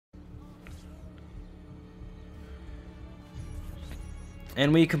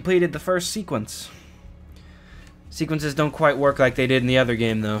And we completed the first sequence. Sequences don't quite work like they did in the other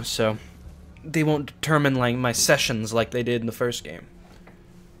game, though, so they won't determine like my sessions like they did in the first game.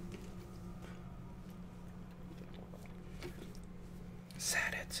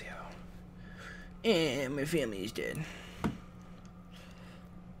 Sad Ezio. My family's dead.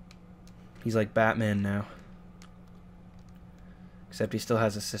 He's like Batman now. Except he still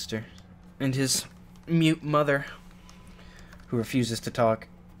has a sister. And his mute mother, who refuses to talk.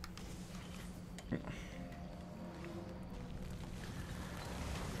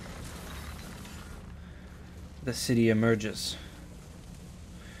 The city emerges.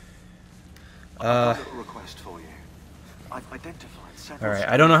 I've got a request for you. I've identified several. Alright,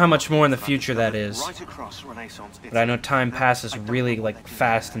 I don't know how much more in the future that is. Right across Renaissance Italy. But I know time passes really like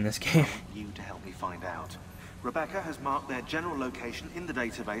fast in this game. You to help me find out. Rebecca has marked their general location in the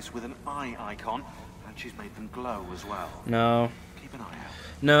database with an eye icon, and she's made them glow as well. No. Keep an eye out.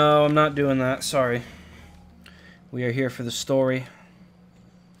 No, I'm not doing that. Sorry. We are here for the story.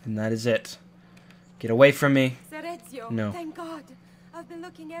 And that is it. Get away from me. Serezio, No. thank God. I've been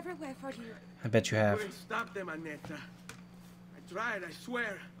looking everywhere for you. I bet you have. Couldn't stop them, Annetta. I tried, I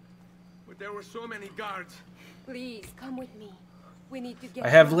swear. But there were so many guards. Please, come with me. We need to get I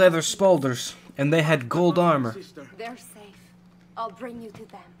have you leather out. spaulders, and they had gold armor. Sister. They're safe. I'll bring you to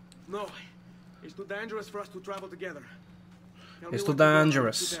them. No, it's too dangerous for us to travel together. Tell me It's what too to do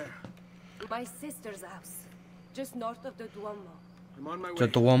dangerous. to there. My sister's house, just north of the Duomo. I'm on my way. The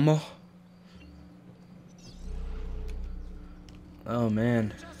Duomo. Oh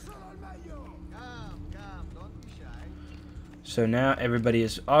man. So now everybody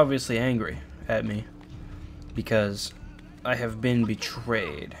is obviously angry at me because I have been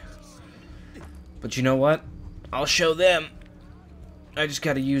betrayed. But you know what? I'll show them. I just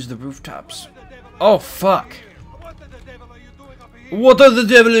gotta use the rooftops. Oh fuck! What the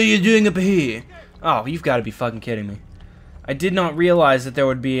devil are you doing up here? Oh, you've got to be fucking kidding me. I did not realize that there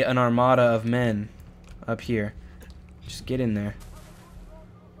would be an armada of men up here. Just get in there.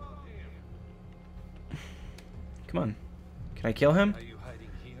 Come on. Can I kill him?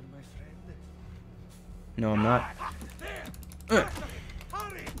 No, I'm not.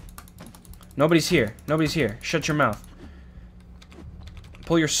 Nobody's here. Nobody's here. Shut your mouth.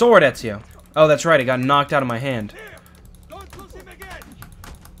 Pull your sword, Ezio. Oh, that's right. It got knocked out of my hand.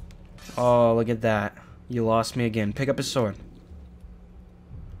 Oh, look at that. You lost me again. Pick up his sword.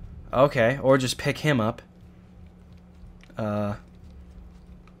 Okay, or just pick him up. Oh.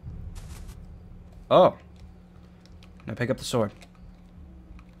 Now pick up the sword.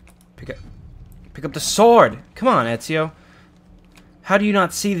 Pick up the sword! Come on, Ezio. How do you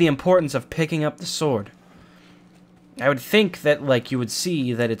not see the importance of picking up the sword? I would think that, like, you would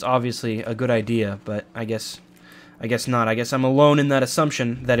see that it's obviously a good idea, but I guess not. I guess I'm alone in that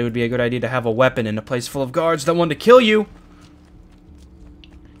assumption that it would be a good idea to have a weapon in a place full of guards that want to kill you.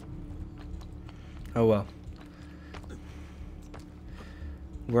 Oh well.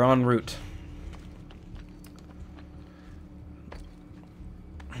 We're en route.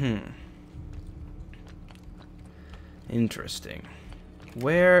 Interesting.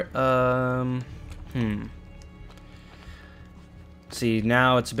 Where, See,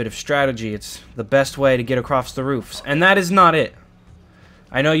 now it's a bit of strategy. It's the best way to get across the roofs. And that is not it.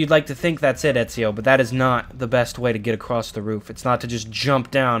 I know you'd like to think that's it, Ezio, but that is not the best way to get across the roof. It's not to just jump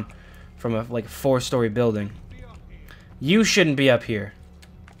down from a, like, 4-story building. You shouldn't be up here.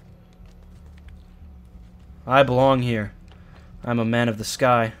 I belong here. I'm a man of the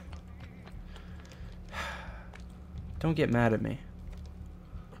sky. Don't get mad at me.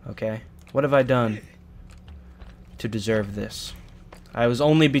 Okay? What have I done to deserve this? I was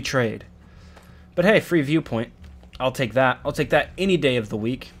only betrayed. But hey, free viewpoint. I'll take that. I'll take that any day of the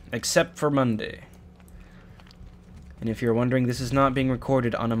week, except for Monday. And if you're wondering, this is not being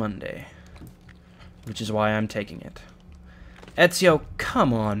recorded on a Monday. Which is why I'm taking it. Ezio,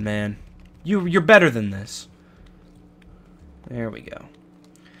 come on, man. You're better than this. There we go.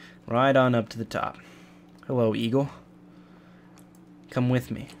 Right on up to the top. Hello, Eagle. Come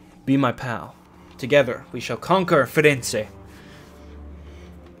with me. Be my pal. Together, we shall conquer Firenze.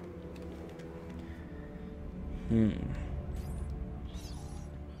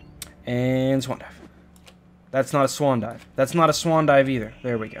 And swan dive. That's not a swan dive. That's not a swan dive either.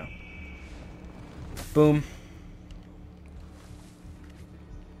 There we go. Boom.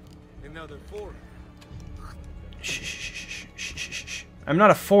 Another 4. Shh, shh, shh, shh, shh, shh, shh. I'm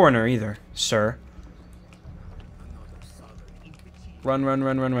not a foreigner either, sir. Run, run,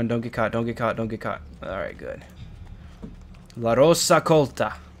 run, run, run. Don't get caught. Don't get caught. Don't get caught. Alright, good. La Rosa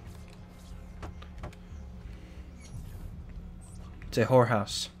Colta. It's a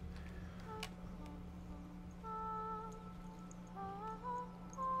whorehouse.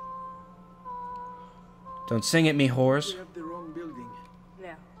 Don't sing at me, whores. We have the wrong building.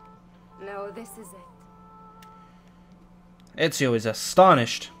 No. No, this is it. Ezio is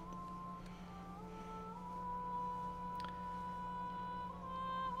astonished.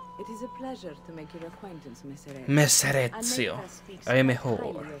 It is a pleasure to make your acquaintance, Messer Ezio. Messer Annetta Ezio. speaks I am a quite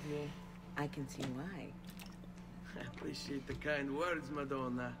whore. highly of you. I can see why. I appreciate the kind words,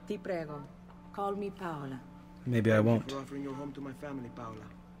 Madonna. Ti prego, call me Paola. Maybe I Thank you won't. for offering your home to my family, Paola.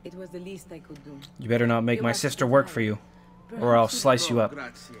 It was the least I could do. You better not make You my must sister be work fine. for you, or Perhaps I'll you- slice you No, up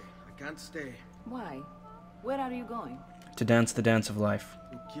grazie. I can't stay. Why? Where are you going? to dance the dance of life.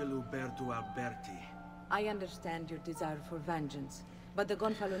 To kill Uberto Alberti. I understand your desire for vengeance, but the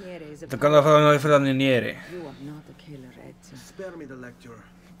Gonfaloniere is a The powerful- Gonfaloniere. You are not a killer, Ezio. Spare me the lecture.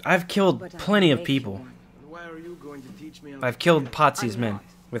 I've killed But I plenty will of make you people. one. And why are you going to teach me? I've killed to Pazzi's I'm men not.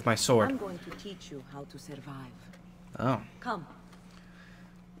 with my sword. I'm going to teach you how to survive. Oh. Come.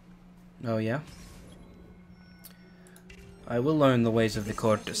 Oh, yeah? I will learn the ways of the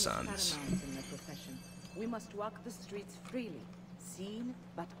Discretion is courtesans. paramount in my profession. We must walk the streets freely, seen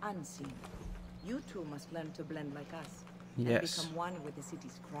but unseen. You two must learn to blend like us. And Yes. become one with the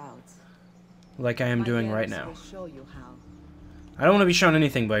city's crowds. Like I am My doing right bearers now. will show you how. I don't want to be shown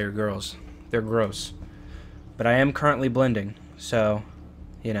anything by your girls. They're gross. But I am currently blending, so,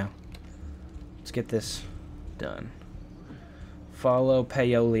 you know. Let's get this done. Follow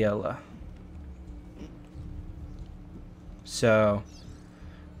Paoliola. So,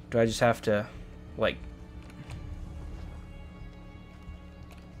 do I just have to, like...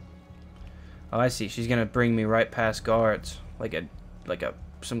 Oh, I see. She's gonna bring me right past guards. Like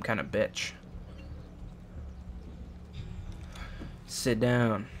some kind of bitch. Sit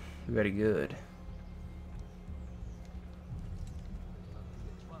down. Very good.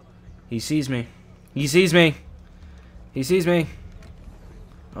 He sees me. He sees me. He sees me.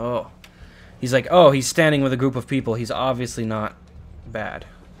 Oh. He's like, oh, he's standing with a group of people. He's obviously not bad.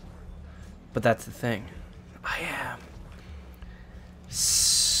 But that's the thing. I am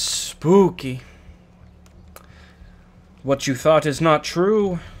spooky. What you thought is not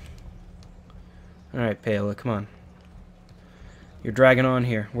true. Alright, Paola, come on. You're dragging on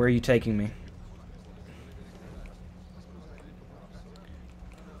here. Where are you taking me?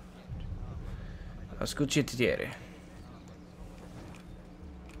 Ascoltiere.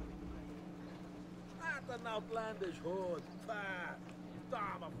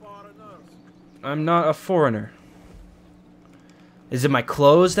 I'm not a foreigner. Is it my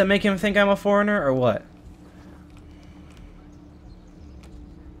clothes that make him think I'm a foreigner, or what?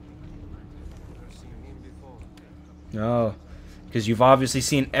 No, because you've obviously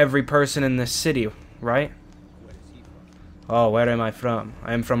seen every person in this city, right? Oh, where am I from?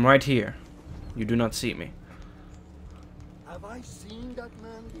 I am from right here. You do not see me. Have I seen that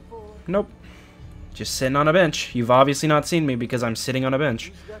man before? Nope. Just sitting on a bench. You've obviously not seen me because I'm sitting on a bench.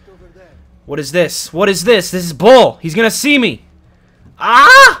 Who's that over there? What is this? What is this? This is bull. He's gonna see me.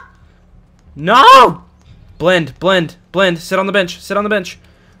 Ah! No! Blend, blend, blend. Sit on the bench. Sit on the bench.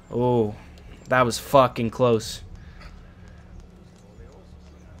 Oh, that was fucking close.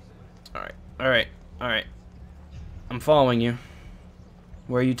 Alright, alright, alright. I'm following you.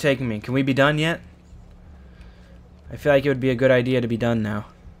 Where are you taking me? Can we be done yet? I feel like it would be a good idea to be done now.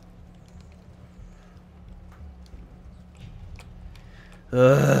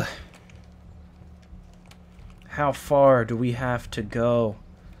 Ugh. How far do we have to go?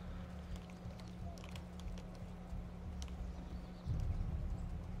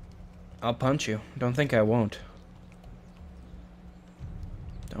 I'll punch you. Don't think I won't.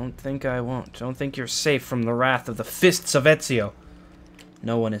 Don't think I won't. Don't think you're safe from the wrath of the fists of Ezio.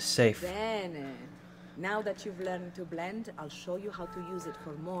 No one is safe. Bene. Now that you've learned to blend, I'll show you how to use it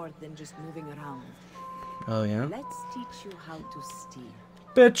for more than just moving around. Oh, yeah? Let's teach you how to steal.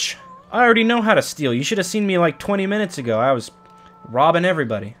 Bitch, I already know how to steal. You should have seen me like 20 minutes ago. I was robbing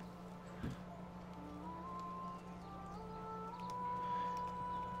everybody.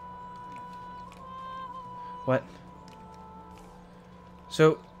 What?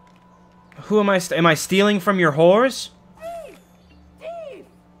 So, who am I? Am I stealing from your whores? Thief! Thief!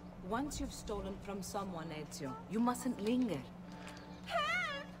 Once you've stolen from someone, Ezio, you mustn't linger.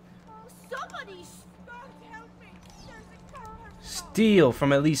 Help! Somebody! God help me! There's a car! Steal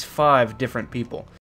from at least 5 different people.